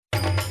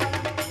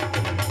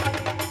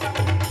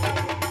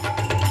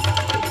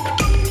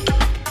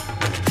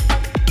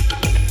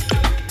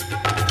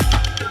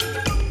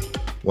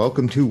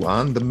Welcome to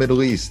On the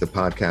Middle East, the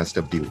podcast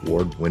of the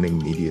award-winning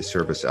media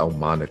service Al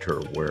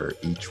Monitor, where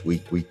each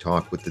week we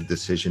talk with the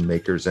decision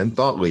makers and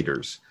thought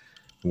leaders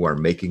who are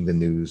making the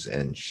news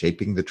and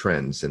shaping the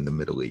trends in the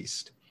Middle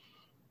East.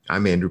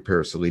 I'm Andrew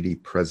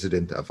Parasiliti,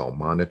 president of Al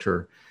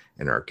Monitor,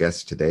 and our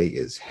guest today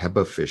is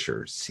Heba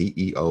Fisher,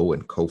 CEO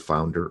and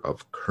co-founder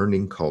of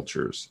Kerning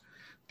Cultures,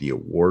 the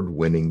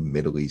award-winning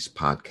Middle East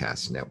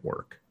podcast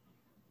network.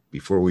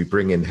 Before we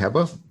bring in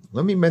Heba,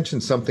 let me mention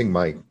something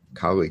my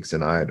colleagues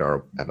and I at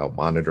Al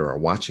Monitor are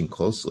watching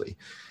closely,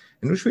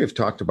 and which we have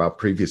talked about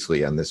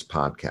previously on this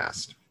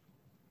podcast.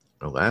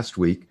 Last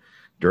week,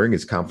 during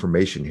his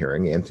confirmation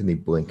hearing, Antony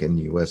Blinken,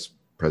 U.S.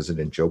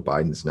 President Joe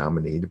Biden's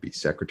nominee to be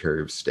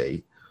Secretary of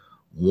State,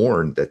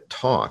 warned that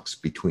talks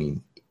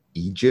between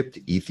Egypt,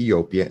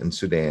 Ethiopia, and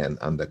Sudan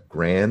on the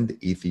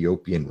Grand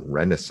Ethiopian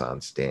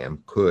Renaissance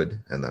Dam could,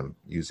 and I'm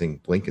using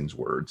Blinken's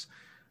words,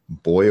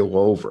 boil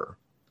over.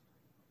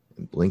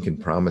 Blinken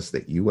promised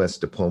that U.S.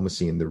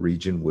 diplomacy in the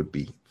region would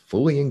be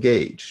fully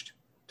engaged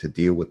to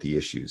deal with the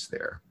issues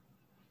there.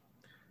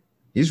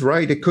 He's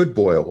right, it could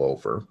boil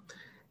over.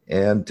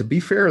 And to be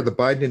fair, the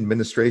Biden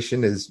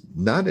administration is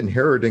not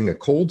inheriting a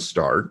cold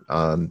start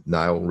on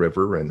Nile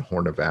River and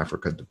Horn of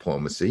Africa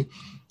diplomacy.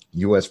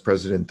 U.S.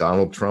 President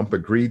Donald Trump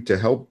agreed to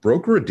help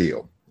broker a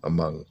deal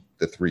among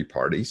the three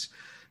parties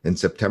in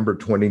September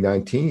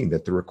 2019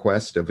 at the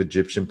request of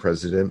Egyptian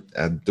President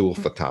Abdel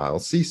Fattah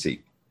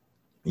el-Sisi.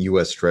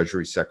 U.S.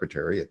 Treasury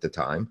Secretary at the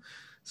time,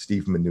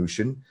 Steve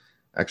Mnuchin,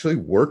 actually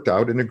worked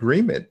out an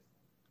agreement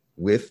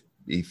with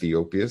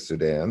Ethiopia,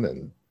 Sudan,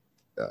 and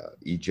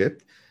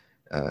Egypt,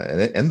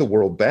 and the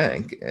World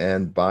Bank.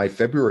 And by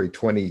February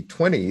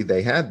 2020,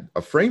 they had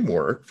a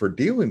framework for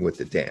dealing with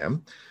the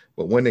dam.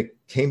 But when it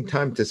came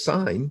time to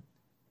sign,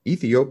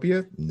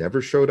 Ethiopia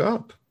never showed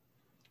up.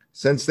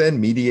 Since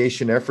then,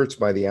 mediation efforts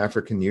by the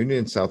African Union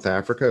and South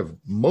Africa have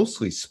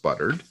mostly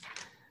sputtered.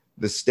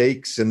 The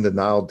stakes in the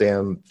Nile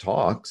Dam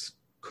talks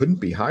couldn't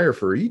be higher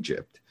for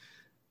Egypt.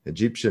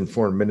 Egyptian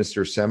Foreign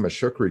Minister Sameh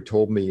Shoukry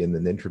told me in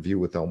an interview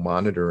with Al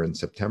Monitor in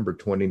September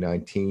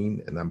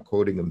 2019, and I'm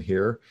quoting him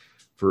here,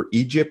 "For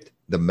Egypt,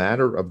 the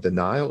matter of the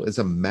Nile is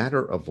a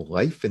matter of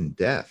life and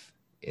death."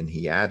 And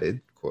he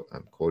added,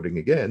 I'm quoting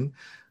again,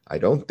 "I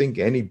don't think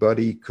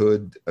anybody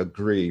could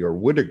agree or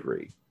would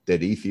agree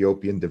that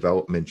Ethiopian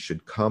development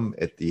should come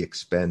at the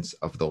expense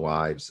of the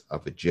lives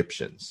of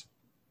Egyptians.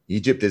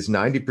 Egypt is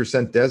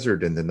 90%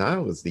 desert, and the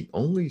Nile is the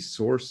only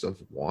source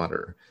of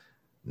water.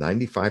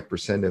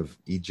 95% of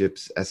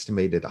Egypt's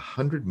estimated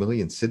 100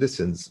 million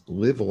citizens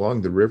live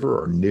along the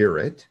river or near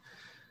it.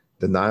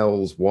 The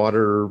Nile's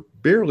water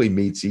barely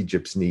meets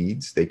Egypt's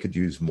needs. They could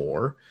use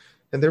more,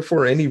 and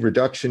therefore any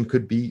reduction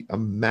could be a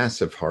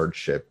massive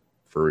hardship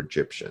for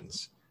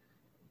Egyptians."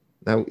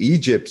 Now,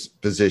 Egypt's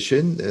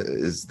position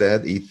is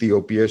that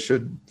Ethiopia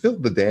should fill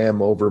the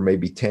dam over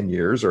maybe 10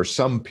 years or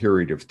some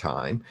period of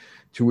time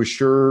to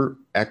assure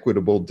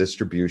equitable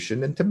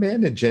distribution and to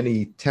manage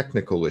any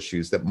technical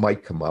issues that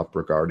might come up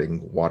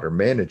regarding water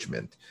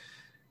management.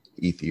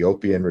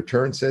 Ethiopia, in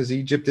return, says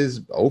Egypt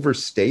is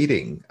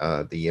overstating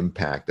the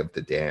impact of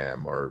the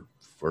dam or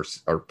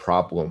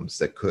problems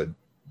that could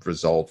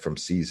result from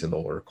seasonal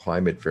or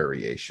climate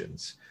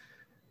variations.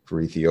 For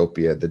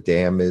Ethiopia, the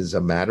dam is a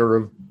matter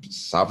of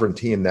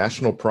sovereignty and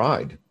national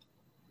pride.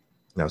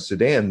 Now,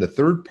 Sudan, the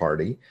third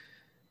party,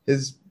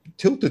 is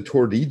tilted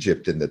toward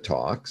Egypt in the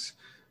talks.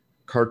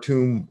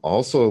 Khartoum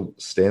also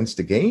stands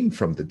to gain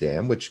from the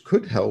dam, which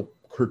could help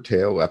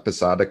curtail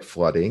episodic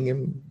flooding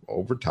and,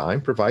 over time,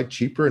 provide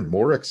cheaper and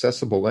more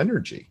accessible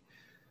energy.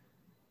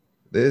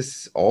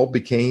 This all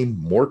became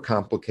more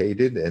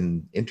complicated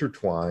and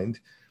intertwined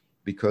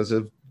because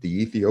of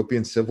the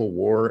Ethiopian civil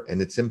war and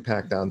its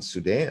impact on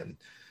Sudan.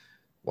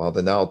 While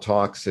the Nile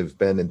talks have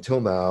been,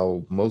 until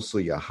now,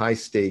 mostly a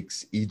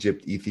high-stakes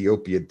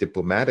Egypt-Ethiopia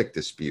diplomatic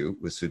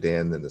dispute, with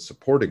Sudan in a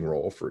supporting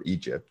role for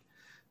Egypt,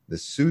 the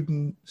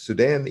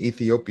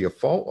Sudan-Ethiopia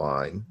fault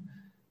line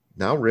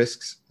now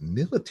risks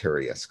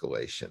military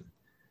escalation.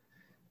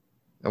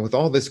 And with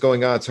all this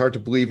going on, it's hard to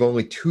believe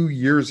only 2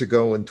 years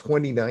ago in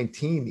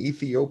 2019,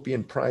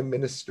 Ethiopian Prime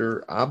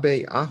Minister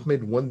Abiy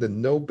Ahmed won the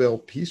Nobel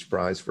Peace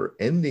Prize for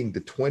ending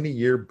the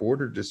 20-year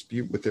border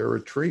dispute with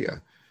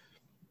Eritrea.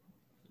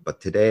 But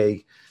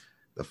today,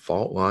 the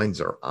fault lines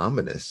are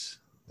ominous.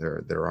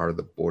 There are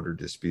the border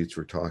disputes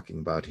we're talking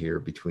about here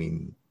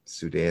between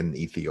Sudan and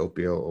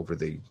Ethiopia over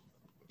the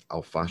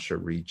Al-Fasher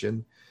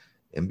region,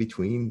 and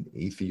between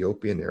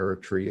Ethiopia and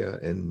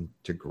Eritrea and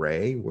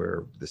Tigray,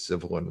 where the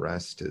civil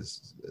unrest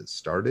has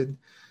started.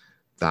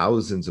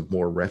 Thousands of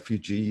more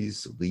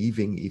refugees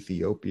leaving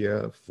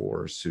Ethiopia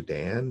for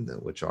Sudan,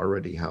 which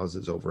already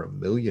houses over 1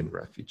 million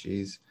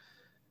refugees.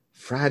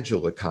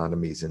 Fragile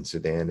economies in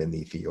Sudan and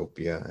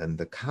Ethiopia, and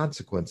the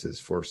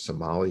consequences for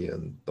Somalia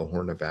and the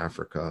Horn of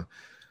Africa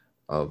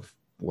of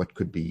what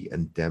could be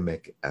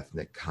endemic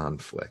ethnic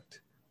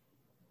conflict.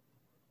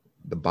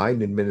 The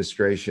Biden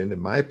administration,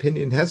 in my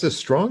opinion, has a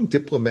strong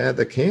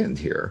diplomatic hand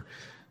here.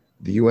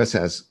 The U.S.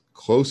 has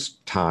close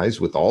ties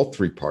with all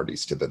three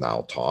parties to the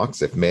Nile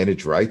talks. If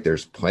managed right,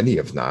 there's plenty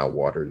of Nile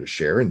water to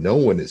share, and no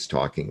one is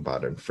talking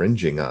about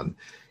infringing on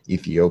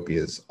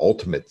Ethiopia's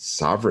ultimate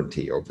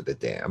sovereignty over the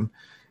dam.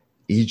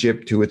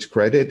 Egypt, to its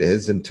credit,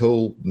 has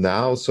until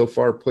now so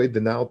far played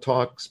the Nile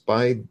talks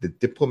by the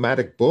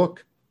diplomatic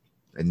book,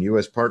 and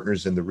U.S.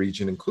 partners in the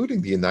region,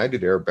 including the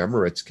United Arab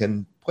Emirates,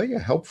 can play a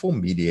helpful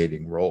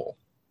mediating role.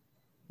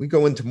 We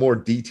go into more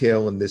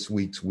detail in this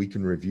week's Week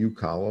in Review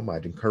column.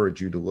 I'd encourage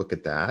you to look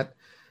at that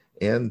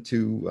and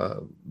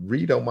to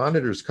read Al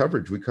Monitor's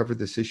coverage. We cover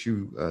this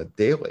issue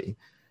daily.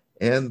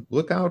 And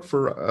look out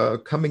for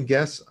coming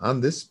guests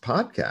on this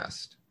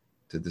podcast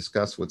to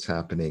discuss what's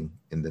happening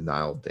in the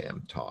Nile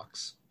Dam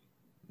talks.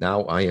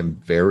 Now, I am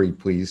very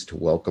pleased to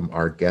welcome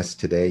our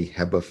guest today,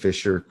 Heba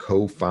Fisher,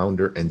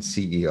 co-founder and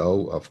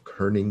CEO of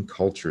Kerning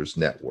Cultures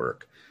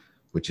Network,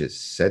 which is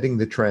setting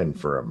the trend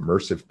for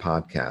immersive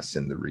podcasts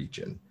in the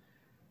region.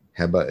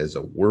 Heba is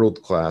a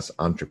world-class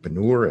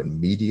entrepreneur and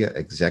media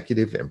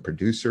executive and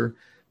producer,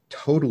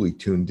 totally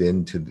tuned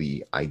in to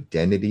the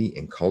identity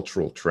and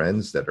cultural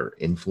trends that are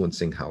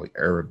influencing how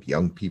Arab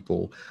young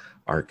people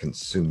are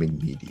consuming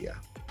media.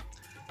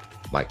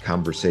 My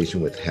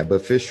conversation with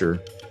Heba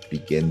Fisher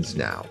begins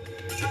now.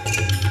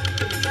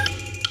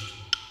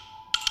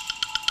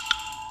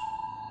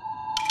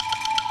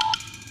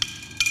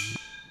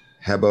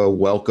 Heba,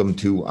 welcome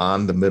to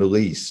On the Middle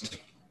East.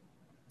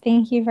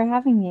 Thank you for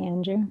having me,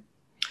 Andrew.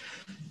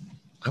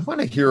 I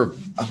want to hear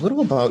a little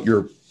about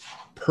your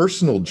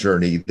personal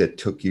journey that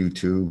took you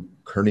to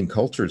Kerning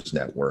Cultures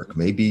Network.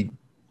 Maybe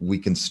we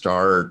can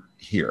start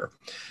here.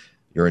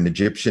 You're an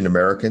Egyptian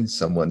American,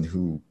 someone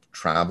who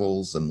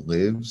travels and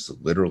lives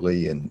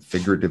literally and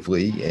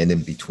figuratively and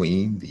in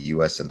between the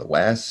US and the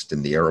West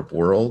and the Arab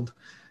world.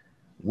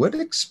 What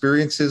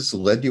experiences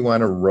led you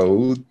on a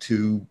road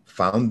to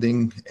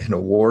founding an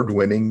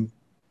award-winning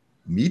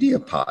media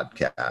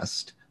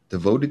podcast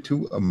devoted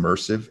to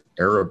immersive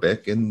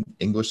Arabic and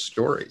English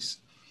stories?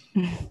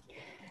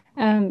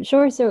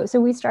 Sure. So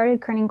we started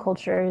Kerning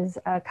Cultures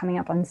coming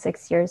up on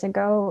 6 years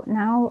ago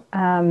now.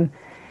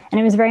 And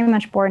it was very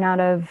much born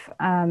out of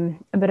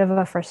a bit of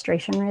a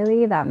frustration,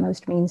 really, that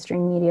most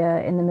mainstream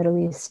media in the Middle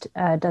East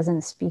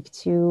doesn't speak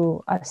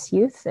to us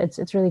youth.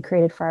 It's really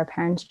created for our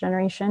parents'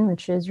 generation,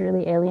 which is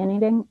really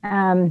alienating.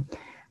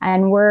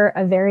 And we're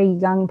a very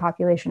young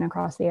population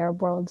across the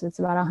Arab world. It's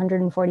about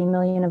 140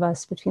 million of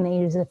us between the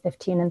ages of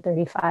 15 and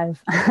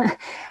 35.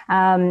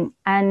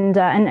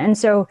 And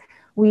so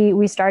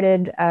we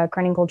started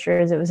Kerning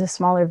Cultures. It was a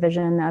smaller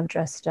vision of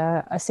just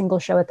a single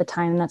show at the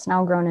time that's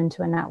now grown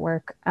into a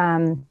network.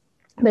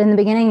 But in the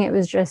beginning, it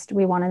was just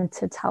we wanted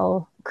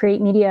to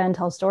create media and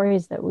tell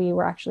stories that we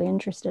were actually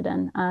interested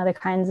in, the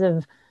kinds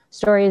of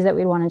stories that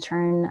we'd want to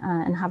turn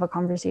and have a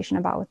conversation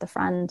about with a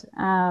friend.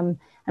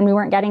 And we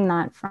weren't getting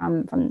that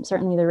from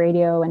certainly the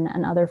radio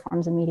and other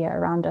forms of media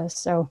around us.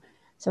 So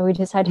we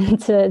decided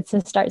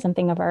to start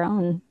something of our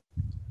own.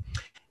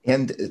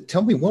 And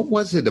tell me, what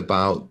was it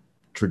about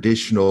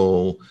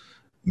traditional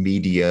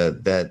media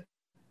that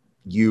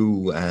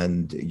you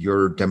and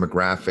your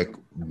demographic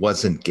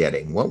wasn't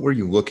getting? What were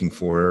you looking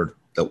for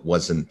that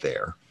wasn't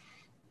there?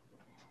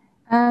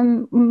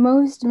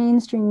 Most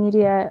mainstream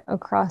media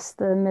across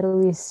the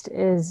Middle East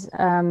is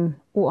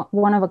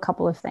one of a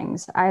couple of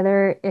things.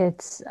 Either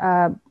it's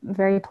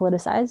very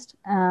politicized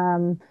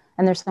and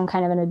there's some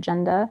kind of an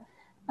agenda,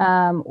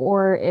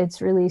 or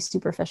it's really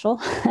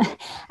superficial.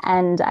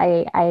 And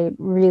I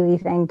really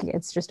think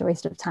it's just a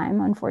waste of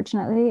time,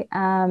 unfortunately.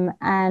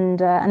 And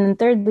then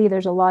thirdly,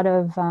 there's a lot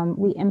of,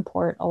 we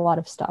import a lot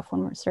of stuff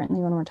when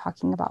we're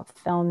talking about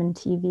film and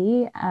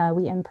TV.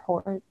 We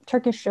import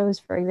Turkish shows,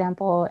 for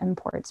example,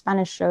 import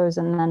Spanish shows,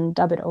 and then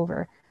dub it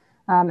over.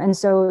 And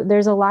so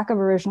there's a lack of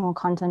original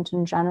content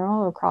in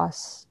general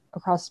across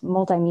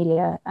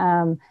multimedia.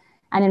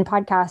 And in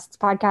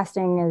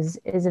podcasting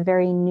is a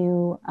very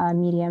new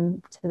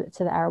medium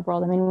to the Arab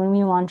world. I mean, when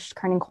we launched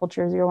Kerning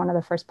Cultures, we were one of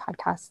the first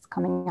podcasts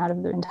coming out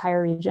of the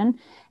entire region.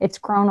 It's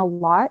grown a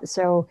lot.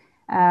 So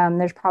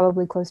there's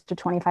probably close to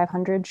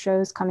 2,500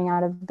 shows coming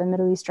out of the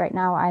Middle East right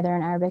now, either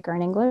in Arabic or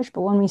in English.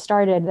 But when we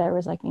started, there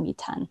was like maybe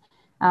 10.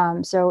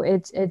 So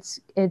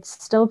it's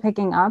still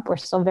picking up. We're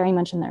still very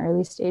much in the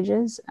early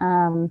stages.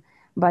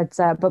 But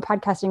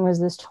podcasting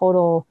was this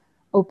total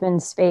open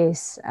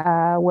space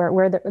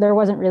where there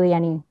wasn't really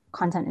any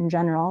content in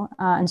general,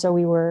 and so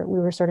we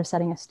were sort of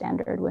setting a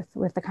standard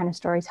with the kind of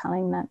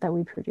storytelling that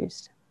we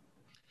produced.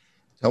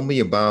 Tell me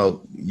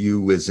about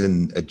you as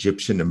an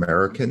Egyptian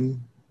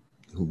American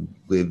who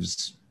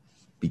lives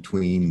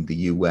between the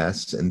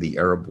U.S. and the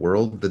Arab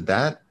world. Did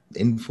that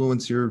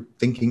influence your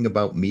thinking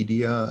about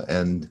media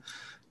and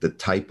the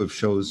type of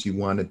shows you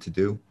wanted to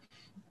do?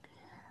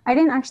 I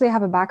didn't actually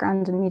have a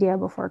background in media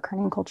before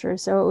Kerning Culture,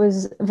 so it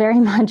was very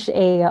much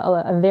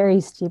a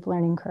very steep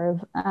learning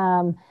curve.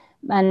 And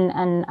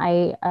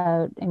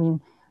I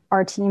mean,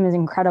 our team is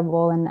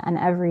incredible, and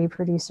every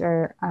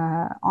producer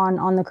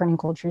on the Kerning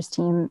Cultures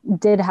team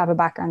did have a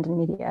background in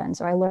media, and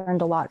so I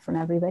learned a lot from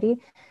everybody.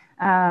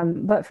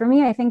 But for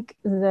me, I think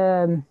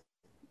the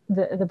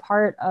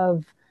part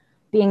of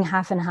being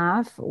half and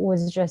half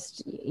was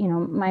just,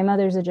 my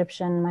mother's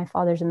Egyptian, my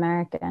father's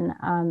American,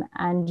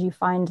 and you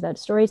find that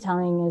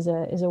storytelling is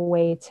a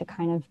way to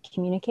kind of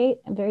communicate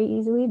very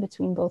easily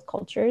between both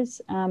cultures.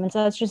 And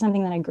so that's just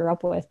something that I grew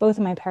up with. Both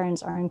of my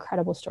parents are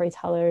incredible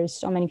storytellers.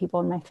 So many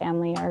people in my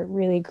family are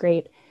really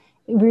great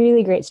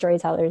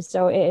storytellers.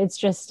 So it's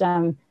just,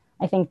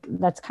 I think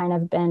that's kind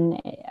of been,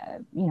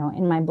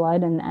 in my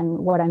blood and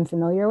what I'm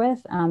familiar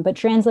with. But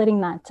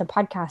translating that to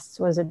podcasts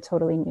was a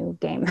totally new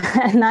game.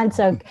 And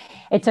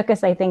it took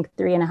us, I think,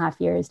 3.5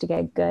 years to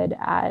get good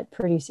at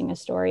producing a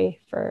story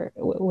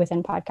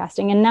within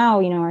podcasting. And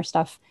now, our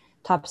stuff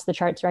tops the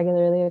charts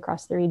regularly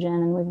across the region,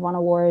 and we've won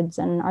awards,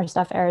 and our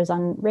stuff airs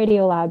on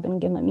Radiolab and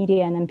Gimlet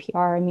Media and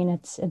NPR. I mean,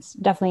 it's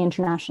definitely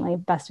internationally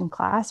best in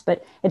class,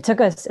 but it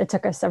took us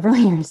several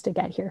years to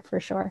get here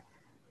for sure.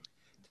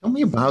 Tell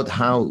me about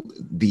how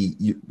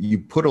you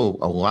put a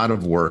lot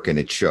of work, and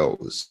it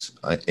shows,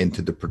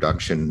 into the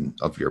production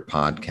of your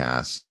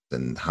podcast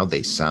and how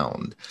they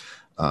sound.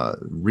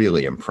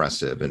 Really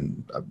impressive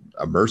and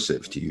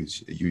immersive, to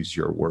use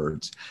your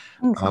words.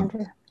 Thanks,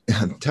 Andrew.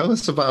 Tell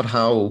us about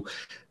how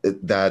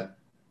that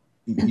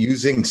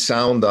using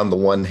sound on the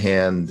one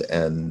hand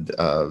and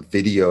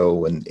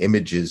video and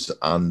images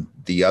on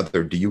the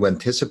other. Do you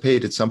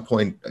anticipate at some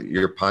point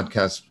your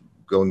podcast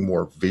going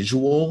more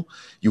visual?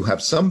 You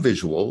have some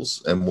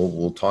visuals, and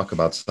we'll talk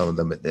about some of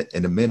them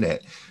in a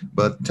minute.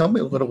 But tell me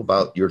a little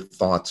about your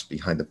thoughts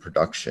behind the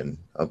production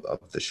of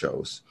the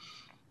shows.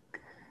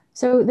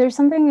 So there's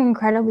something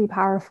incredibly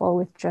powerful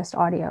with just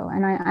audio,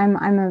 and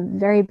I'm a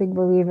very big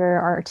believer.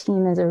 Our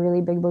team is a really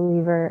big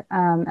believer,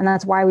 and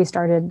that's why we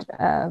started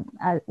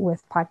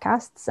with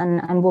podcasts,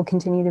 and we'll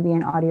continue to be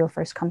an audio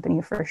first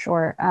company for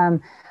sure.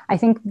 I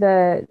think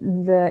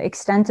the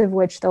extent of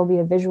which there'll be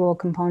a visual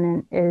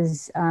component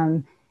is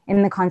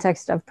in the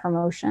context of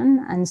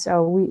promotion, and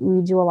so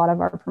we do a lot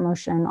of our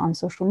promotion on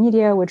social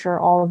media, which are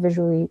all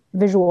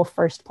visual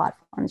first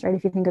platforms, right?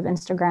 If you think of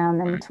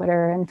Instagram and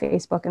Twitter and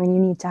Facebook, I mean, you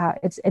need to have,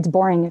 it's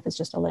boring if it's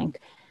just a link.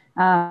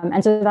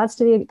 And so that's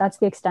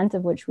the extent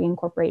of which we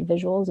incorporate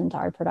visuals into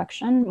our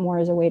production, more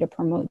as a way to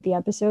promote the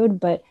episode.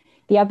 But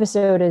the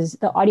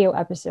audio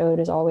episode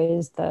is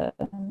always that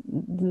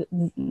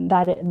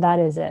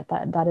is it.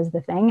 That is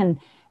the thing. And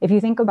if you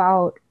think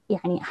about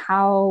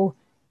how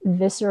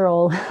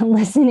visceral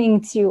listening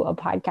to a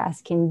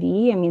podcast can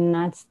be, I mean,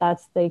 that's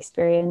the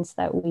experience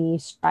that we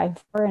strive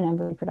for in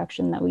every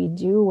production that we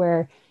do,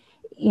 where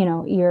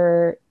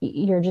you're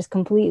just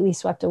completely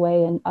swept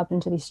away and up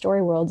into these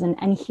story worlds,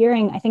 and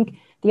hearing. I think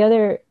the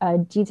other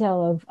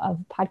detail of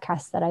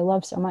podcasts that I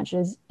love so much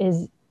is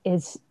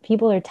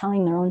people are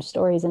telling their own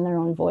stories in their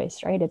own voice,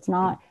 right? It's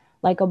not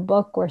like a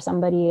book where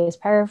somebody is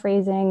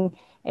paraphrasing.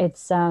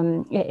 It's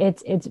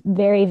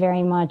very,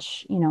 very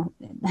much,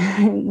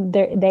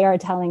 they are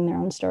telling their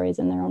own stories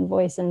in their own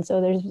voice. And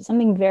so there's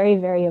something very,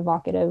 very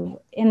evocative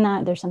in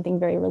that. There's something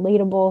very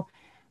relatable.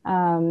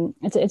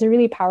 It's a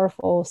really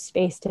powerful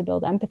space to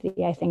build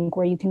empathy, I think,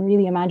 where you can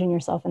really imagine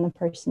yourself in the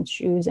person's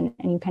shoes, and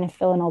you kind of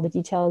fill in all the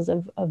details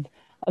of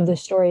the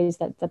stories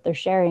that they're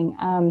sharing.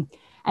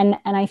 And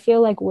I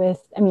feel like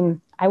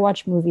I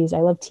watch movies, I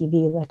love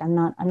TV. Like I'm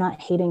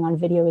not hating on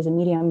video as a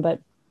medium,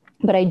 but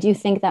I do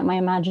think that my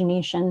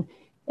imagination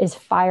is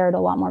fired a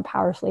lot more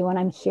powerfully when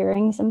I'm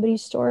hearing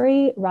somebody's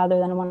story rather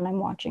than when I'm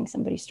watching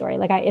somebody's story.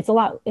 Like it's a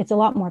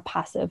lot more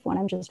passive when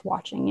I'm just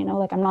watching,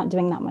 like I'm not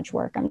doing that much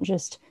work. I'm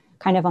just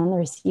kind of on the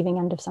receiving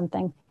end of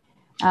something.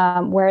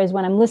 Whereas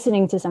when I'm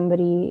listening to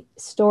somebody's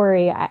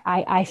story,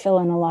 I fill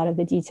in a lot of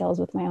the details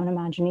with my own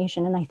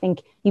imagination. And I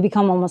think you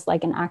become almost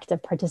like an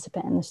active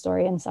participant in the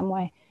story in some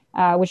way,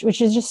 which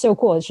is just so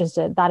cool. It's just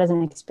that as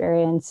an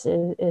experience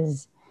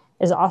is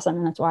awesome.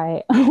 And that's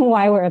why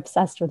we're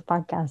obsessed with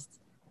podcasts.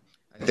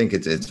 I think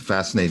it's a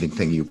fascinating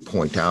thing you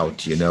point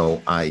out.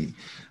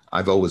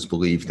 I've always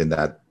believed in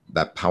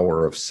that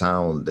power of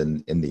sound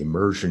and in the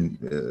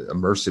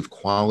immersive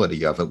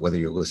quality of it, whether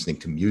you're listening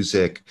to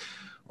music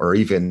or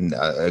even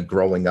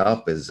growing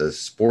up as a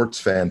sports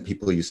fan.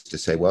 People used to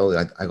say, well,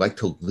 I like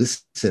to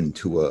listen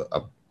to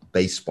a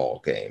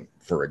baseball game,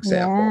 for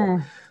example.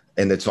 Yeah.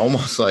 And it's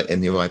almost like,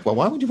 and you're like, well,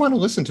 why would you want to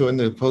listen to it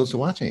as opposed to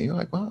watching it? You're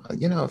like, well,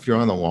 if you're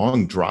on a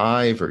long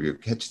drive or you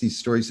catch these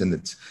stories, and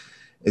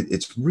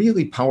it's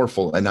really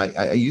powerful. And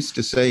I used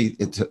to say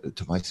it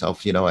to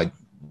myself, I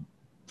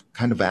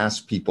kind of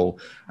ask people,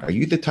 are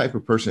you the type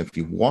of person, if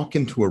you walk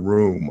into a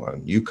room or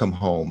you come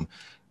home,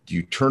 do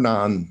you turn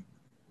on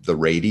the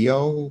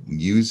radio,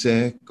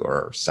 music,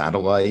 or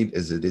satellite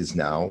as it is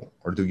now,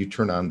 or do you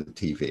turn on the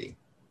TV?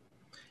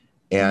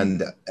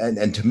 And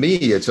to me,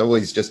 it's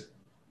always just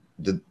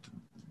the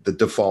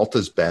default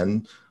has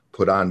been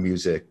put on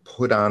music,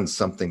 put on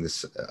something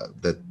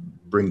that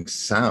brings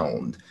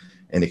sound,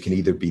 and it can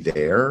either be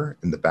there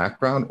in the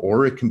background,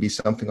 or it can be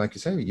something like you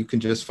say, you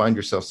can just find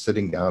yourself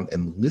sitting down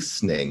and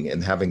listening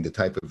and having the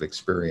type of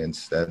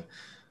experience that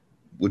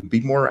would be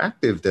more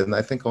active than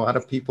I think a lot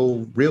of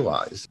people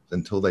realize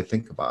until they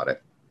think about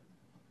it.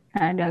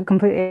 I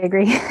completely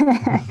agree.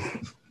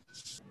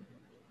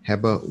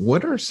 Heba,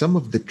 what are some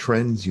of the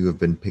trends you have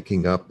been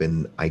picking up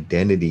in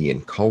identity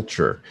and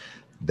culture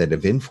that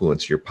have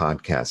influenced your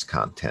podcast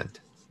content?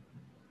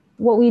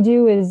 What we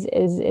do is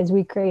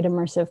we create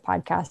immersive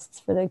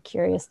podcasts for the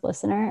curious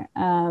listener,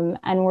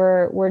 and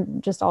we're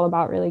just all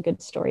about really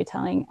good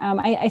storytelling.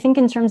 I think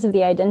in terms of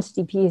the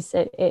identity piece,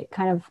 it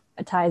kind of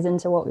ties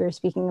into what we were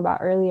speaking about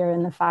earlier,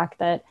 and the fact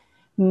that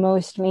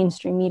most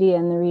mainstream media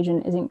in the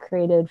region isn't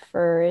created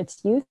for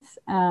its youth,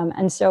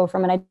 and so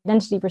from an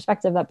identity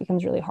perspective, that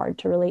becomes really hard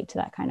to relate to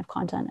that kind of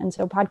content. And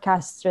so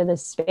podcasts are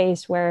this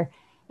space where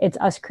it's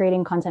us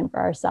creating content for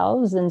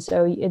ourselves, and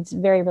so it's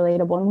very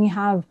relatable. And we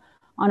have,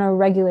 on a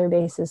regular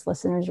basis,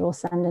 listeners will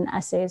send in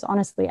essays,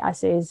 honestly,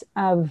 essays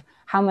of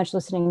how much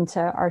listening to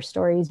our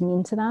stories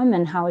mean to them,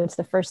 and how it's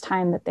the first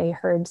time that they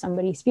heard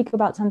somebody speak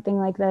about something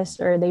like this,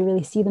 or they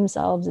really see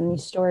themselves in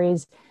these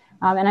stories.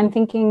 And I'm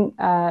thinking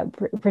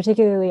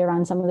particularly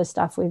around some of the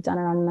stuff we've done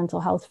around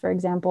mental health, for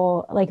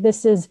example. Like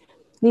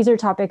these are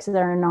topics that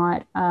are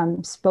not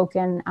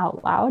spoken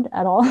out loud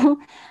at all,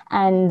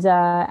 and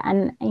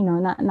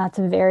that's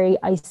a very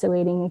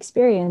isolating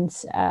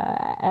experience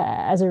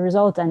as a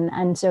result.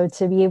 And so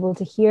to be able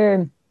to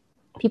hear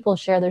people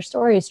share their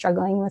stories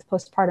struggling with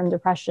postpartum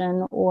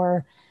depression,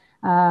 or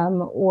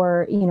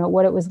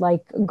what it was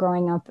like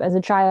growing up as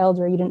a child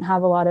where you didn't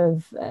have a lot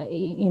of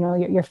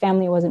your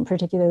family wasn't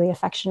particularly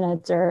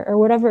affectionate, or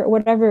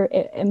whatever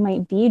it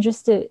might be,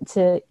 just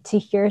to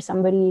hear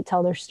somebody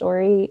tell their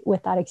story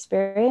with that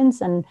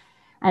experience, and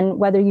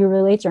whether you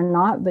relate or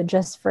not, but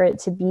just for it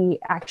to be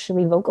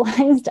actually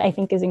vocalized, I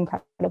think is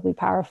incredibly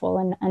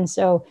powerful. And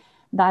so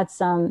that's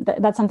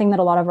something that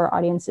a lot of our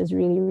audiences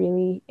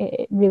really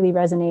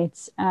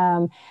resonates.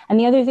 And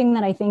the other thing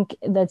that I think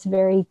that's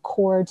very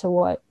core to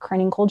what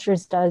Kerning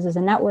Cultures does as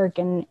a network,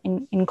 and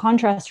in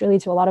contrast really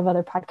to a lot of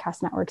other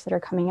podcast networks that are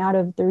coming out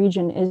of the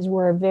region, is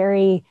we're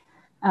very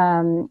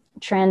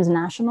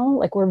transnational.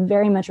 Like, we're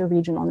very much a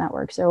regional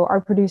network. So our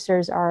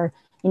producers are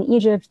in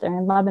Egypt, they're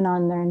in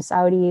Lebanon, they're in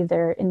Saudi,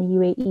 they're in the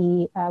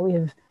UAE. We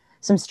have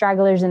some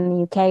stragglers in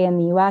the UK and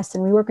the US,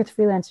 and we work with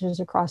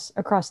freelancers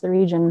across the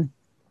region.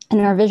 And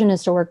our vision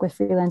is to work with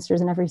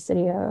freelancers in every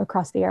city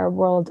across the Arab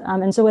world.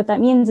 And so what that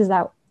means is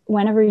that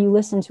whenever you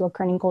listen to a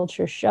Kerning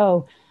Culture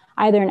show,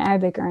 either in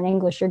Arabic or in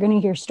English, you're going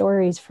to hear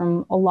stories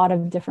from a lot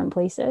of different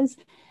places.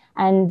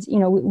 And,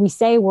 we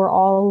say we're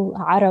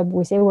all Arab,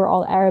 we say we're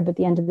all Arab at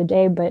the end of the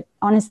day, but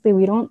honestly,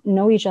 we don't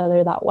know each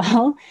other that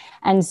well.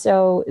 And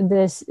so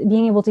this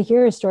being able to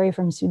hear a story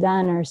from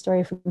Sudan, or a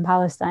story from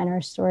Palestine, or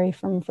a story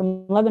from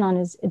Lebanon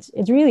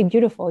it's really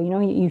beautiful.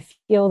 You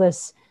feel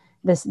this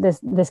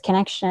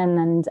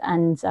connection,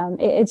 and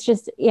it's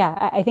just,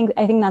 I think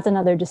that's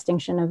another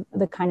distinction of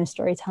the kind of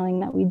storytelling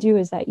that we do,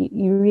 is that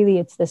you really,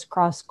 it's this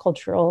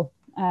cross-cultural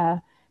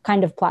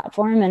kind of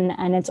platform,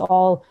 and it's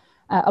all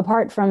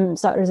apart from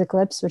Sattar's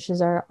Eclipse, which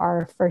is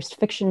our first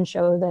fiction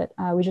show that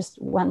we just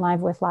went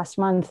live with last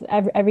month.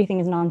 Everything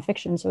is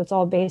nonfiction, so it's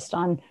all based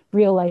on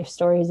real life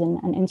stories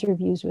and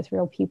interviews with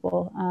real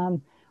people,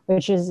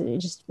 which is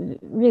just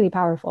really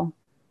powerful.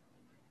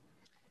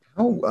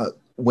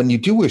 When you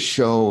do a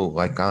show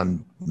like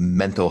on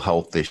mental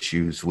health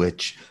issues,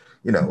 which,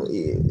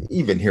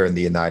 even here in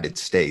the United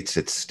States,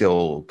 it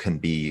still can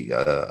be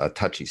a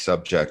touchy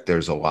subject.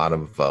 There's a lot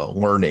of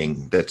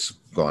learning that's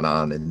gone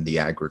on in the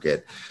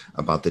aggregate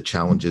about the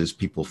challenges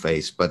people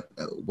face. But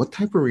what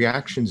type of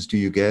reactions do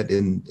you get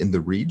in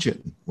the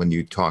region when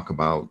you talk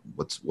about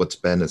what's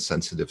been a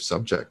sensitive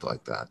subject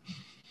like that?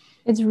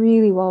 It's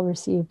really well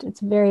received.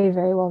 It's very,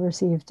 very well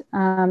received.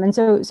 And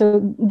so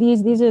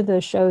these are the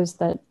shows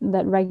that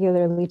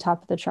regularly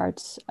top the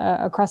charts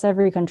across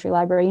every country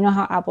library. You know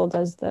how Apple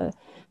does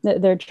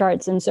their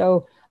charts. And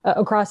so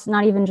across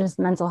not even just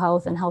mental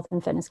health and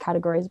fitness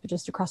categories, but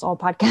just across all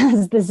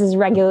podcasts, this is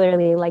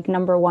regularly like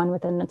number one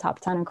within the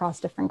top 10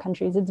 across different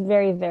countries. It's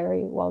very,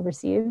 very well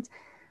received.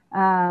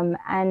 And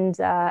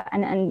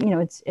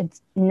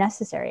it's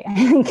necessary.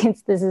 I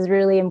think this is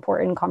really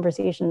important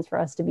conversations for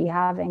us to be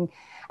having.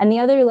 And the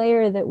other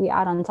layer that we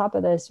add on top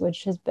of this,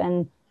 which has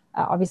been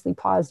obviously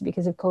paused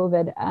because of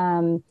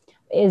COVID,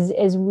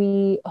 is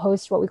we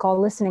host what we call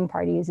listening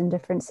parties in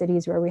different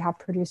cities where we have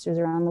producers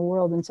around the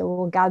world. And so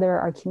we'll gather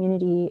our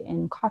community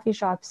in coffee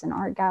shops and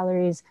art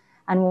galleries,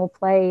 and we'll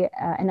play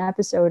an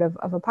episode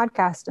of a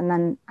podcast and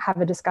then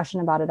have a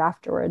discussion about it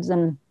afterwards.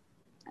 And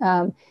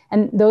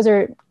those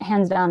are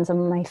hands down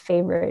some of my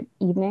favorite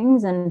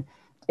evenings. And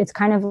it's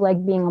kind of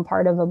like being a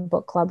part of a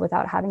book club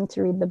without having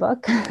to read the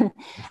book.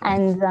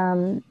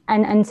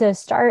 and to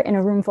start in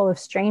a room full of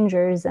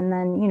strangers, and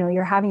then,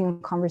 you're having a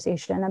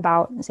conversation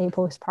about, say,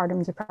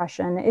 postpartum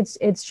depression.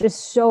 It's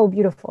just so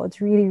beautiful.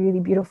 It's really, really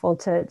beautiful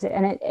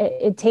and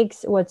it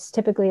takes what's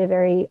typically a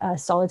very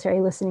solitary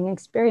listening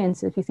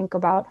experience. If you think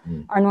about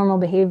our normal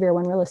behavior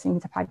when we're listening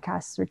to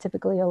podcasts, we're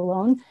typically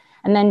alone.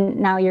 And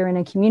then now you're in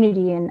a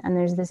community, and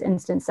there's this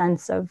instant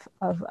sense of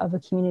a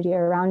community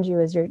around you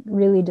as you're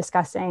really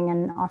discussing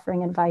and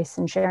offering advice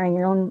and sharing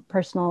your own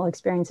personal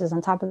experiences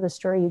on top of the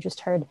story you just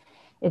heard.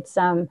 That's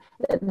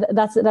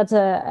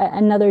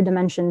another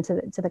dimension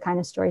to the kind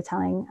of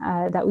storytelling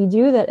that we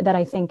do that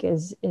I think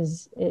is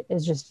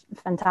just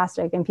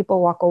fantastic, and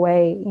people walk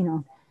away,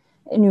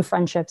 new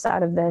friendships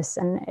out of this,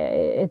 and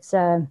it's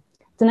a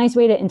nice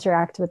way to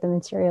interact with the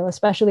material,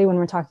 especially when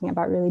we're talking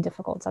about really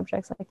difficult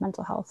subjects like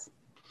mental health.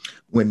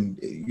 When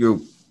you're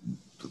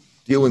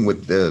dealing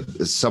with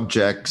the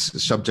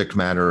subject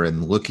matter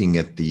and looking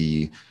at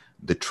the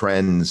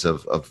trends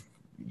of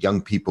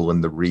young people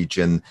in the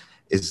region,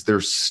 is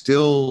there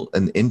still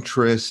an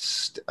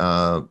interest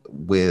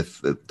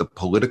with the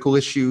political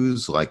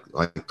issues like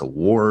the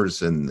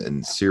wars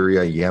in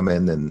Syria,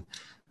 Yemen, and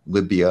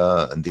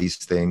Libya, and these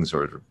things,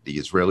 or the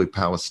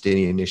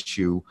Israeli-Palestinian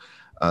issue?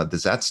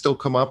 Does that still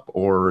come up,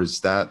 or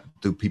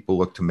do people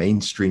look to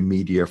mainstream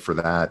media for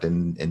that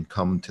and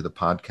come to the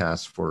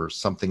podcast for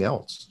something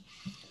else?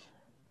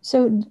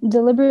 So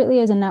deliberately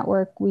as a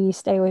network, we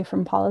stay away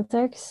from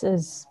politics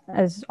as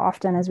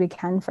often as we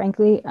can,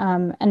 frankly.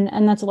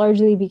 And that's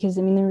largely because,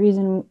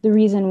 the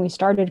reason we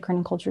started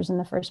Kernel Cultures in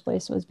the first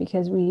place was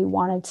because we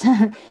wanted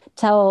to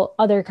tell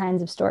other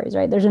kinds of stories,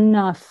 right?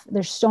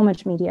 There's so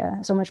much media,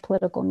 so much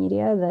political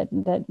media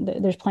that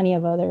there's plenty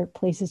of other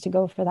places to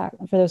go for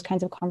those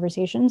kinds of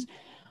conversations.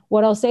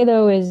 What I'll say,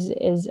 though,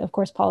 is of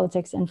course,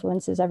 politics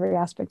influences every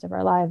aspect of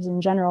our lives in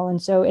general. And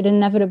so it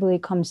inevitably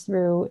comes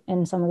through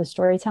in some of the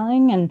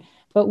storytelling,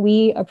 but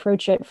we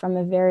approach it from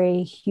a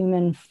very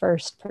human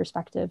first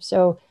perspective.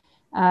 So,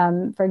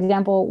 for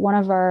example, one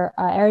of our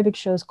Arabic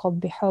shows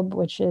called Bihub,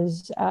 which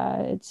is,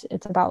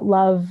 it's about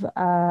love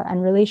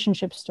and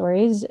relationship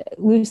stories,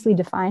 loosely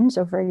defined.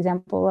 So, for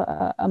example,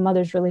 a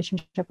mother's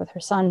relationship with her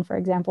son, for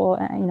example,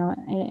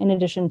 in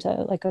addition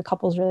to like a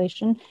couple's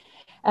relation.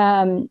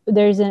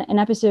 There's an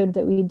episode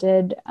that we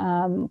did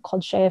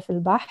called Shayef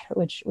al-Bahr,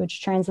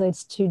 which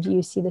translates to Do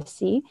You See the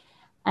Sea?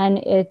 And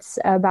it's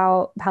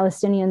about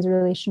Palestinians'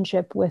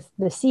 relationship with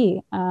the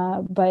sea.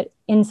 But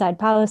inside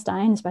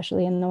Palestine,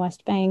 especially in the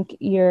West Bank,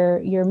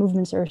 your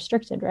movements are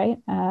restricted, right?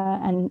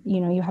 And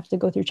you have to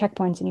go through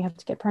checkpoints and you have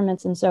to get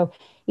permits. And so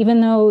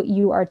even though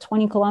you are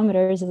 20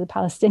 kilometers as a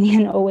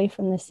Palestinian away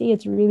from the sea,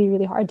 it's really,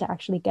 really hard to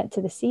actually get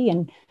to the sea.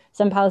 And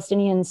some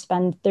Palestinians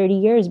spend 30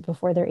 years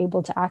before they're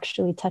able to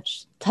actually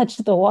touch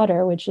the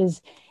water, which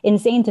is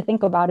insane to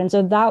think about. And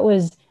so that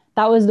was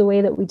the way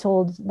that we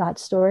told that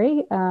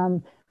story,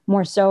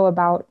 more so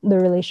about the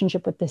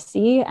relationship with the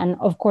sea. And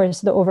of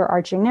course, the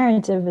overarching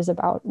narrative is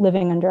about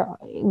living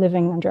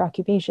under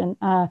occupation.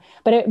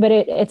 But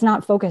it's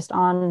not focused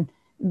on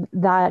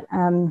that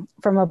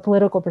from a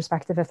political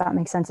perspective, if that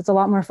makes sense. It's a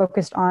lot more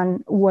focused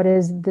on what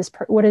is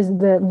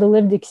the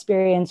lived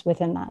experience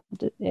within that.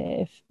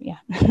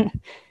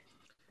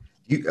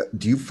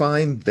 Do you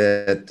find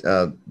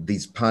that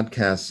these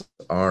podcasts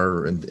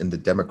are in the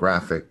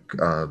demographic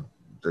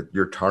that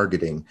you're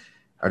targeting,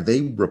 are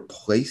they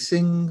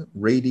replacing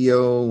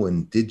radio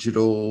and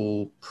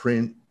digital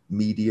print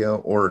media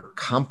or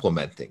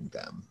complementing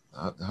them?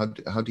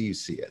 How do you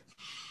see it?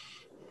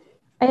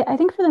 I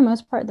think for the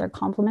most part, they're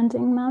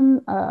complementing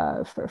them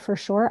for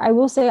sure. I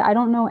will say I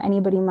don't know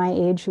anybody my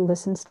age who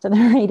listens to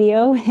the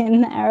radio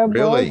in the Arab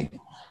world. Really?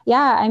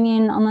 Yeah,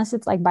 unless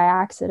it's like by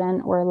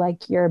accident or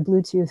like your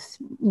Bluetooth,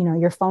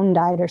 your phone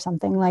died or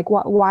something. Like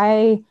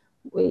why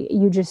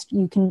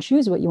you can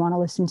choose what you want to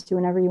listen to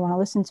whenever you want to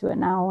listen to it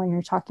now when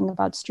you're talking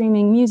about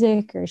streaming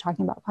music or you're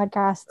talking about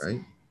podcasts.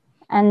 Right.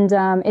 And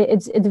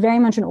it's very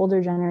much an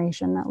older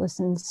generation that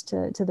listens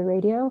to the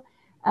radio.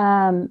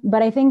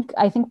 But I think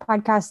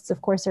podcasts,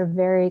 of course, are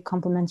very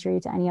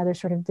complementary to any other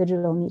sort of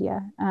digital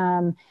media.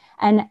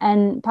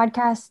 And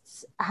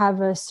podcasts have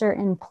a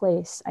certain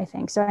place, I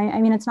think. So,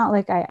 it's not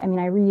like I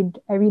read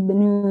the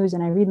news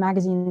and I read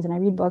magazines and I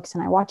read books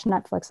and I watch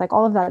Netflix, like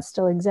all of that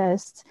still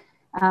exists.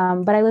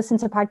 But I listen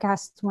to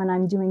podcasts when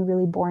I'm doing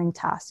really boring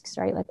tasks,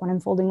 right? Like when I'm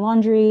folding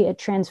laundry, it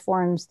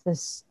transforms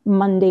this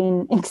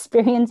mundane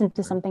experience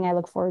into something I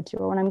look forward to.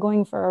 Or when I'm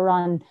going for a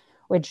run,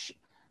 which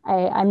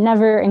I'm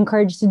never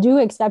encouraged to do,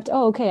 except,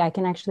 I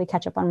can actually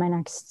catch up on my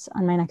next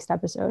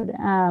episode.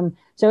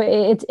 So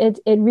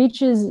it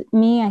reaches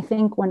me, I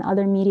think, when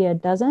other media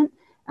doesn't,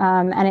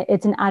 and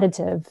it's an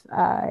additive.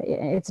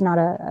 It's not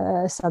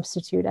a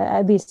substitute,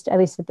 at least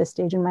at this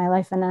stage in my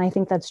life, and I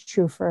think that's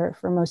true for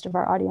most of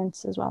our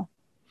audience as well.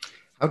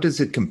 How does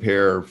it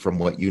compare from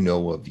what you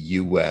know of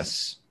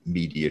U.S.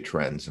 media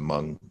trends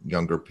among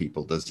younger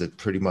people? Does it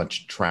pretty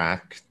much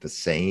track the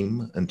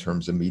same in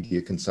terms of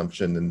media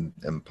consumption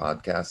and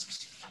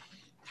podcasts?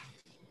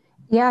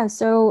 Yeah,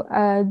 so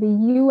the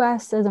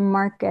US as a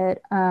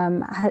market,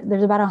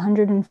 there's about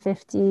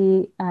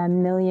 150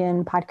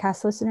 million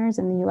podcast listeners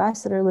in the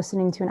US that are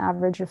listening to an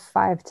average of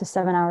 5 to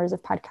 7 hours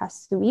of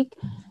podcasts a week.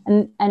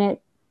 And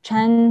it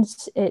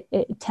tends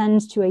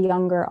to a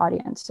younger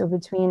audience, so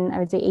between, I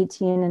would say,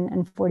 18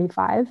 and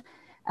 45.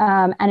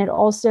 And it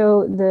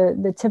also,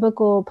 the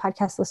typical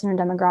podcast listener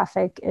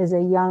demographic is a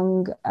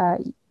young,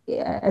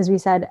 as we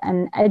said,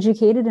 an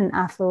educated and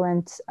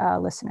affluent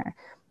listener.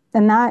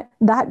 And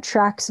that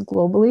tracks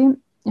globally,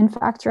 in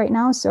fact, right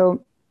now.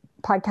 So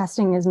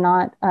podcasting is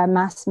not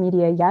mass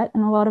media yet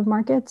in a lot of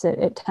markets.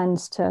 It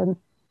tends to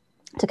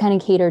kind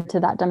of cater to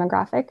that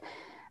demographic.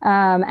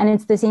 And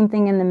it's the same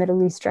thing in the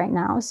Middle East right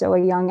now. So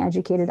a young,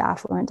 educated,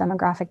 affluent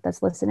demographic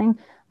that's listening.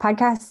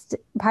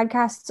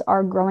 Podcasts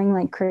are growing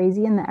like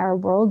crazy in the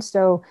Arab world.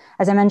 So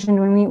as I mentioned,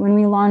 when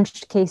we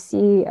launched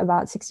KC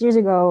about 6 years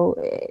ago,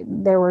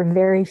 there were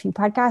very few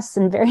podcasts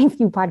and very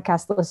few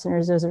podcast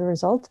listeners as a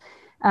result.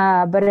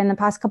 But in the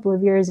past couple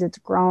of years, it's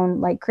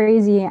grown like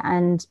crazy.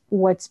 And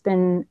what's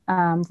been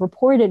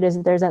reported is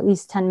that there's at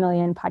least 10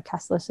 million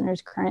podcast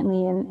listeners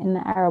currently in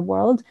the Arab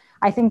world.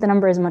 I think the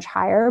number is much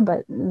higher,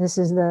 but there's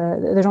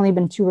only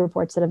been 2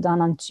 reports that have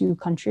done on 2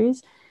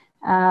 countries.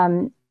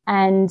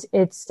 And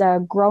it's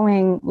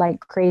growing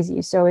like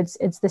crazy. So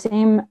it's the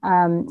same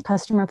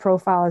customer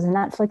profile as a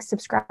Netflix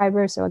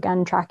subscriber. So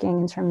again,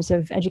 tracking in terms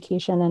of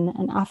education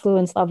and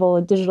affluence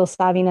level, digital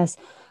savviness.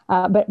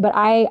 But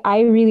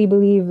I really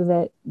believe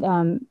that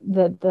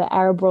the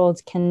Arab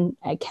world can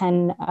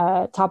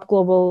top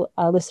global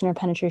listener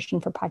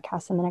penetration for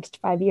podcasts in the next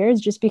 5 years,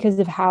 just because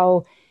of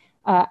how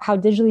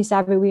digitally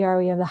savvy we are.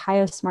 We have the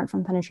highest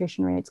smartphone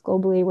penetration rates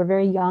globally. We're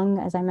very young,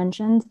 as I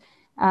mentioned,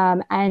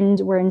 and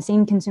we're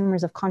insane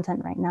consumers of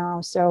content right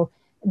now. So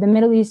the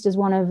Middle East is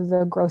one of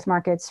the growth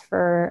markets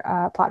for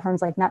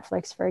platforms like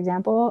Netflix, for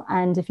example.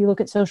 And if you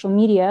look at social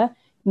media,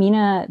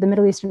 MENA, the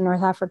Middle East and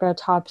North Africa,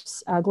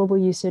 tops global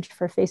usage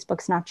for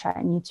Facebook, Snapchat,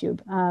 and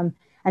YouTube.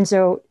 And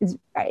so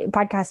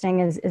podcasting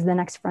is the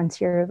next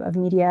frontier of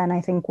media. And I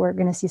think we're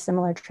going to see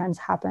similar trends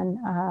happen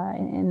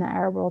in the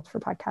Arab world for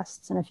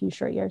podcasts in a few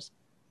short years.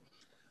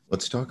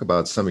 Let's talk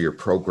about some of your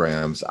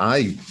programs.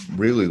 I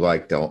really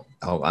liked Al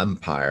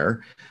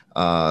Empire.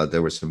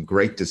 There were some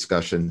great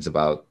discussions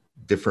about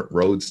different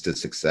roads to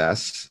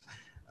success.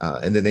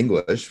 And in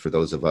English, for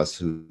those of us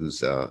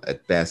who's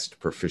at best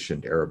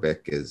proficient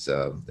Arabic is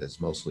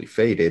mostly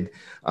faded.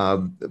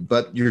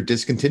 But you're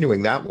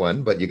discontinuing that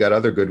one, but you got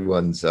other good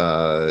ones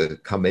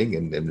coming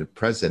in the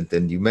present.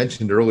 And you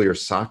mentioned earlier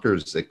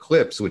Soccer's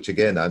Eclipse, which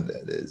again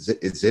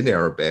is in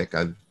Arabic.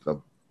 I've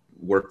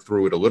worked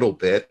through it a little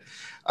bit,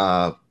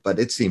 but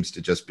it seems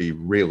to just be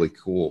really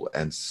cool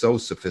and so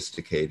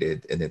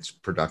sophisticated in its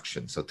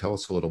production. So tell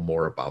us a little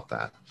more about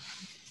that.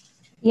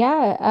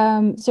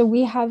 Yeah, so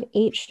we have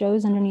 8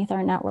 shows underneath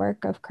our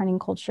network of Kerning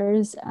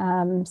Cultures,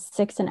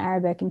 6 in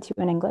Arabic and 2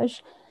 in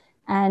English.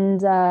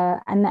 And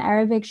the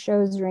Arabic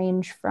shows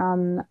range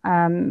from,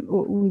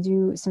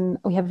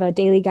 we have a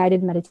daily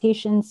guided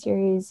meditation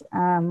series.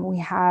 We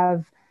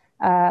have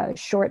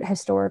short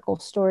historical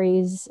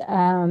stories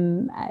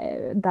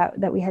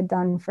that we had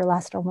done for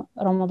last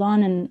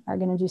Ramadan and are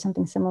going to do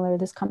something similar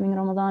this coming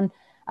Ramadan.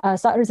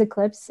 Sa'ir's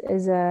Eclipse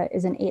is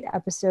an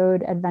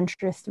 8-episode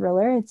adventure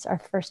thriller. It's our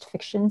first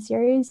fiction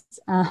series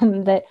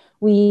that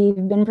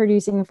we've been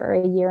producing for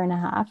a year and a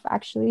half.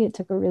 Actually, it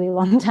took a really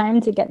long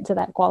time to get to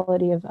that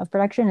quality of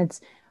production.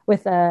 It's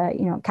with a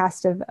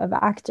cast of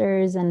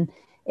actors, and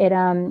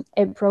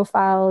it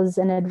profiles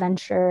an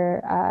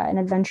adventure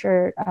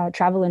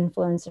travel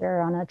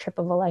influencer on a trip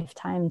of a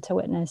lifetime to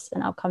witness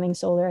an upcoming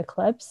solar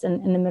eclipse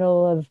in the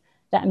middle of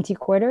the empty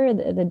quarter,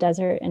 the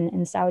desert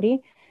in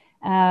Saudi.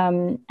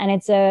 And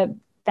it's a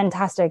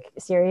fantastic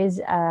series.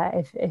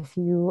 If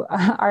you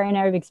are an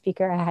Arabic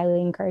speaker, I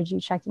highly encourage you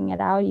checking it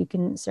out. You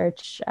can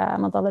search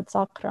Madalat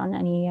Saqr on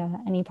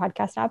any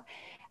podcast app.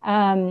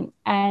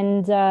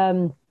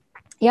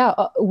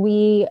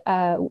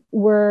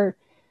 We're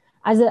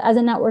as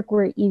a network,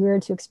 we're eager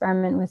to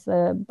experiment with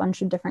a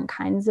bunch of different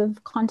kinds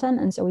of content,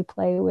 and so we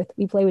play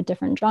with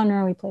different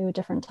genre, we play with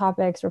different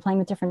topics, we're playing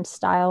with different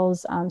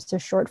styles. So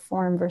short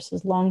form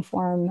versus long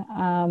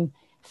form.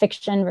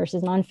 Fiction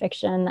versus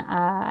nonfiction,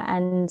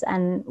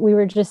 and we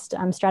were just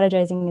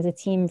strategizing as a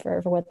team for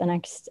what the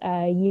next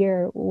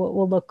year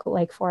will look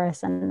like for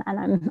us, and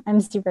I'm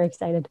super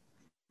excited.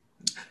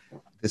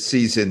 This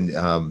season,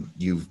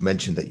 you've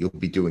mentioned that you'll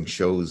be doing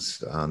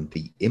shows on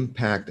the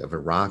impact of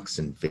Iraq's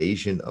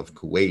invasion of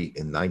Kuwait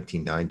in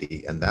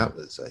 1990, and that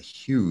was a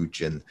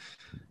huge and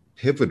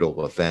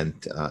pivotal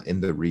event in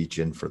the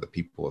region for the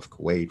people of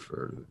Kuwait,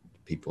 for the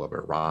people of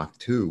Iraq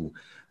too.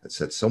 It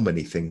set so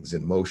many things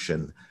in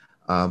motion.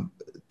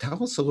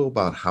 Tell us a little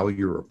about how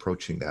you're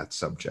approaching that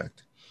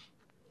subject.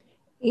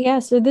 Yeah,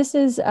 so this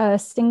is a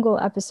single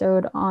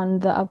episode on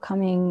the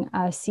upcoming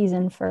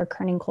season for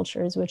Kerning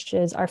Cultures, which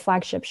is our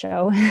flagship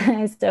show.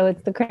 So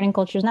it's the Kerning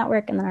Cultures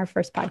Network, and then our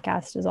first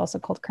podcast is also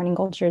called Kerning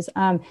Cultures.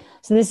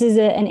 So this is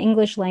an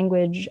English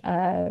language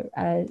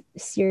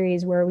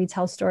series where we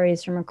tell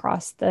stories from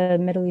across the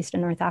Middle East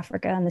and North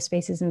Africa and the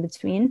spaces in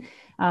between.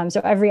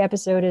 So every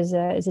episode is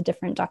a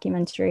different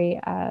documentary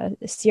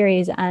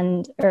series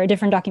or a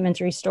different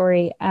documentary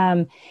story.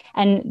 And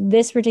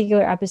this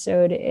particular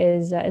episode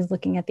is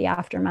looking at the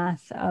aftermath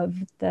aftermath of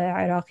the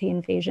Iraqi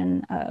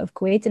invasion of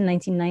Kuwait in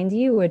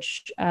 1990,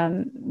 which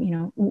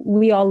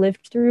we all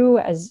lived through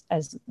as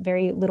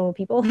very little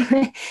people,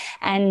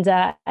 and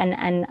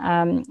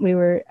we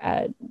were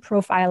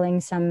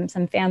profiling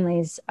some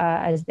families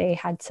as they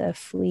had to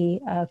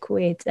flee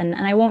Kuwait. And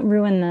I won't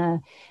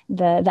ruin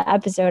the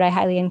episode. I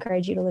highly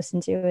encourage you to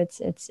listen to.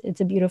 It's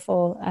a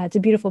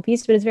beautiful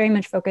piece, but it's very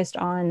much focused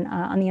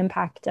on the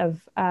impact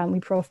of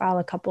we profile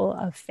a couple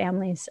of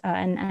families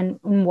and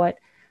what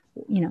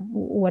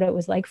it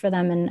was like for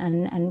them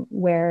and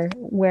where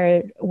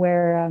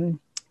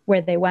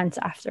they went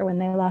after when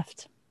they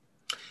left.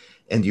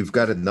 And you've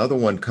got another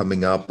one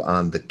coming up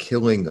on the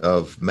killing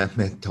of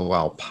Mehmet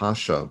Tawal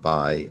Pasha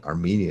by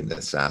Armenian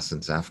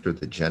assassins after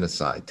the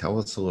genocide. Tell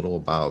us a little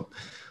about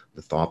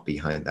the thought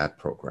behind that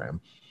program.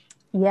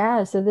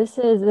 Yeah, so this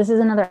is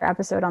another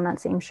episode on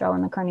that same show,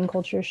 on the Kerning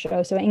Culture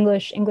show. So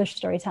English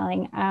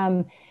storytelling,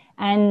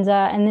 and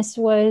this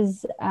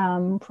was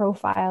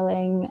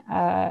profiling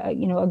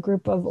a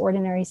group of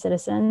ordinary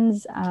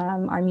citizens,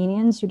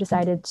 Armenians, who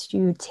decided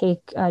to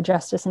take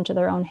justice into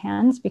their own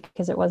hands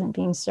because it wasn't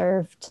being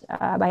served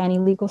by any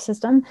legal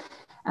system,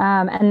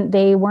 and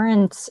they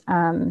weren't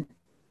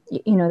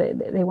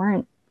they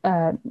weren't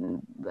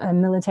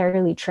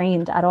militarily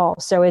trained at all.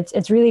 So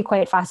it's really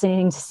quite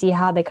fascinating to see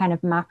how they kind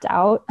of mapped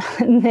out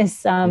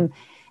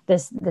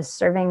this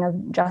serving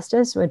of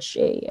justice, which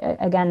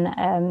again,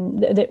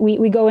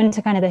 we go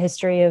into kind of the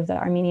history of the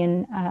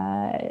Armenian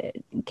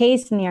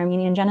case and the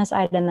Armenian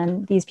genocide, and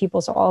then these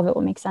people. So all of it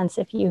will make sense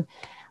if you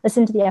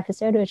listen to the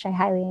episode, which I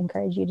highly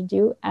encourage you to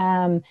do.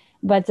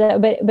 But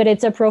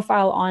it's a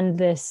profile on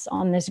this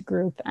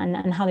group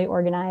and how they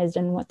organized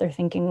and what their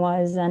thinking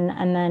was,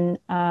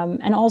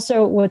 and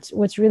also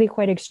what's really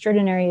quite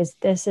extraordinary is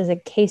this as a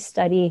case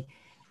study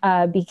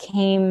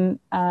became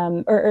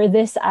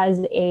this as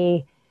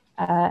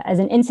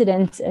an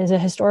incident, as a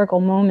historical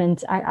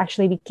moment,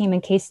 actually became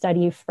a case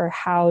study for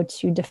how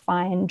to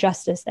define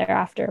justice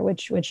thereafter,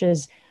 which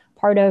is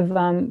part of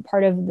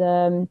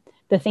the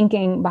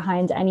thinking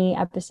behind any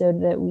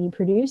episode that we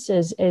produce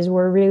is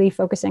we're really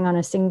focusing on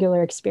a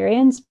singular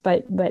experience,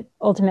 but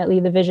ultimately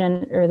the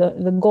vision or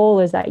the goal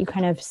is that you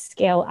kind of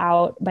scale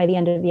out by the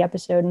end of the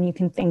episode and you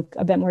can think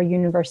a bit more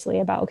universally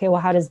about, okay,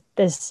 well, how does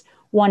this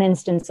one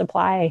instance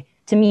apply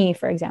to me,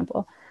 for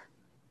example?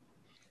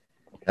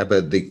 Yeah,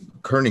 but the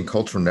Kerning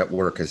Cultural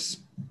Network has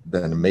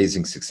been an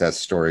amazing success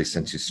story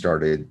since you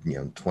started,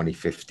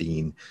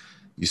 2015.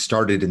 You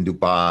started in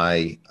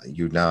Dubai.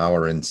 You now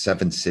are in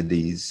 7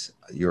 cities.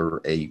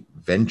 You're a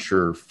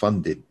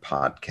venture-funded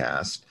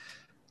podcast.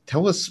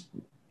 Tell us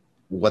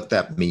what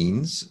that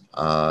means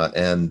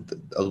and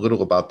a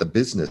little about the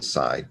business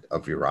side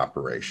of your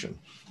operation.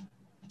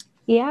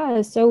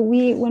 Yeah, so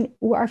when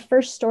our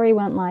first story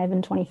went live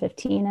in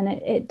 2015, and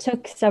it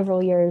took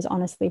several years,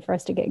 honestly, for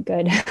us to get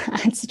good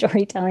at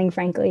storytelling,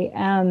 frankly.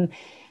 And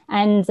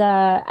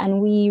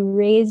we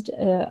raised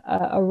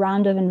a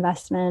round of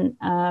investment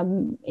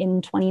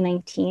in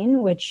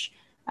 2019, which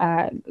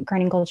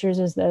Kerning Cultures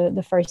is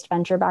the first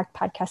venture-backed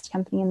podcast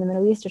company in the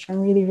Middle East, which I'm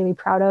really, really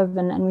proud of.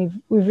 And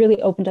we've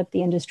really opened up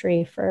the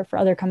industry for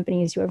other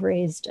companies who have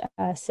raised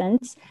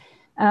since.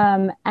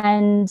 And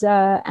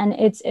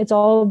it's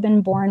all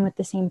been born with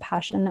the same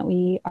passion that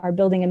we are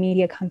building a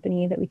media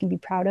company that we can be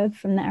proud of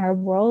from the Arab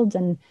world,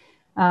 and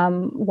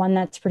one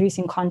that's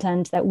producing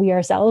content that we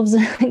ourselves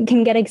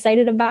can get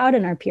excited about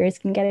and our peers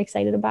can get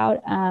excited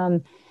about.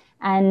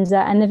 And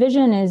the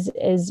vision is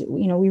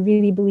we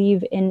really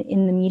believe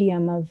in the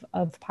medium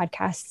of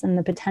podcasts and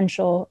the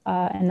potential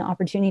and the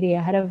opportunity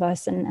ahead of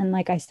us. And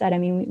like I said, I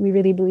mean, we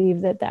really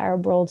believe that the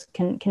Arab world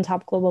can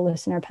top global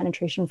listener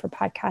penetration for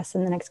podcasts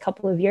in the next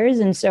couple of years.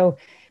 And so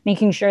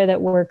making sure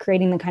that we're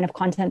creating the kind of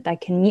content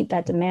that can meet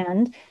that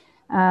demand.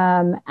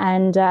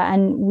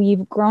 And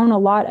we've grown a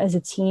lot as a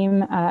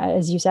team.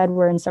 As you said,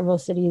 we're in several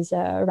cities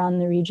around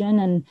the region,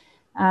 and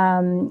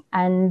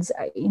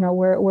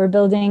we're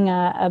building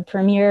a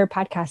premier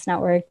podcast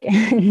network,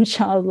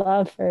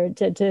 inshallah,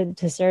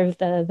 to serve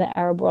the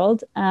Arab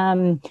world.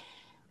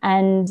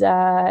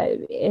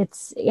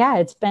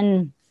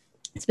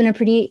 It's been a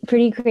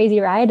pretty crazy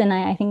ride, and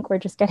I think we're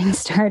just getting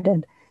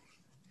started.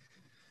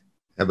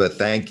 But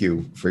thank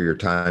you for your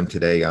time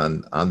today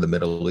on the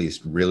Middle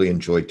East. Really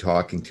enjoyed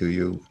talking to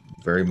you.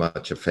 Very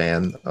much a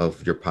fan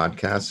of your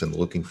podcast and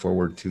looking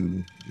forward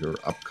to your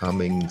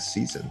upcoming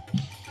season.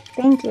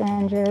 Thank you,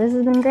 Andrew. This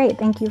has been great.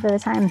 Thank you for the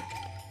time.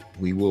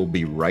 We will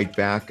be right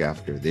back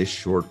after this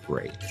short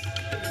break.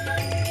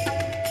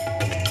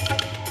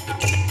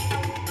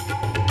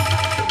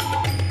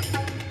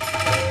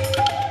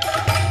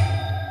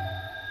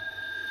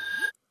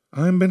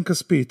 I'm Ben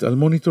Caspit, Al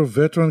Monitor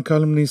veteran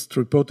columnist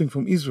reporting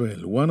from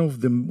Israel, one of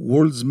the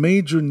world's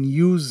major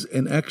news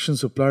and action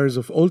suppliers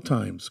of all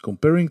times,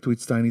 comparing to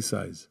its tiny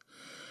size.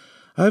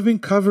 I've been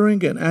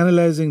covering and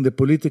analyzing the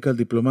political,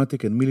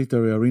 diplomatic, and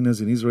military arenas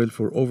in Israel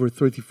for over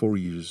 34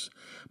 years.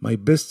 My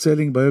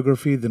best-selling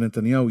biography, The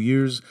Netanyahu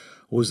Years,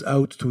 was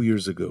out 2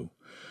 years ago.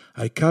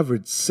 I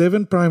covered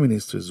 7 prime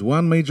ministers,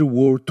 1 major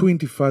war, 2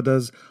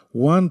 intifadas,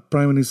 1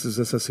 Prime Minister's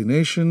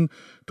assassination,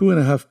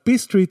 2.5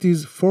 peace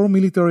treaties, 4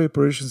 military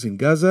operations in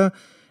Gaza,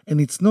 and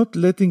it's not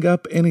letting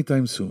up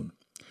anytime soon.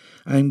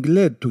 I'm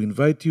glad to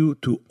invite you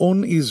to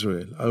On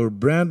Israel, our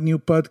brand new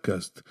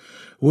podcast,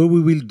 where we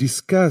will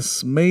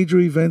discuss major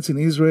events in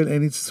Israel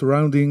and its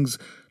surroundings,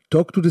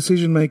 talk to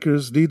decision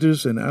makers,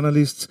 leaders, and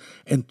analysts,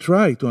 and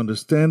try to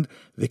understand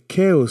the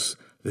chaos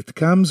that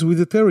comes with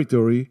the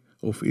territory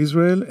of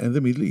Israel and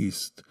the Middle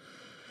East.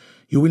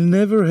 You will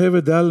never have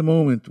a dull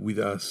moment with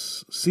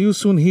us. See you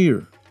soon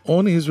here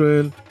on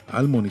Israel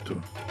Al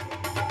Monitor.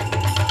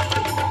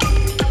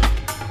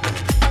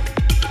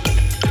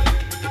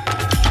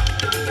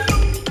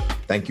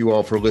 Thank you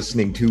all for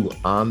listening to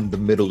On the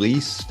Middle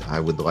East. I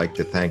would like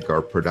to thank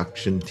our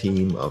production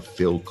team of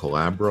Phil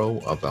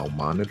Calabro of Al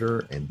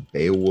Monitor and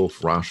Beowulf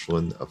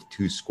Roshland of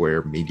Two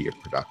Square Media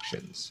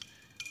Productions.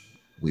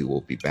 We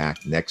will be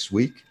back next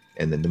week,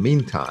 and in the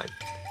meantime,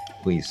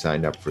 please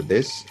sign up for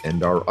this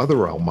and our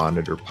other Al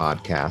Monitor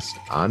podcast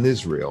on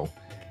Israel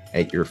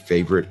at your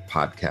favorite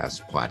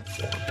podcast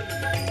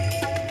platform.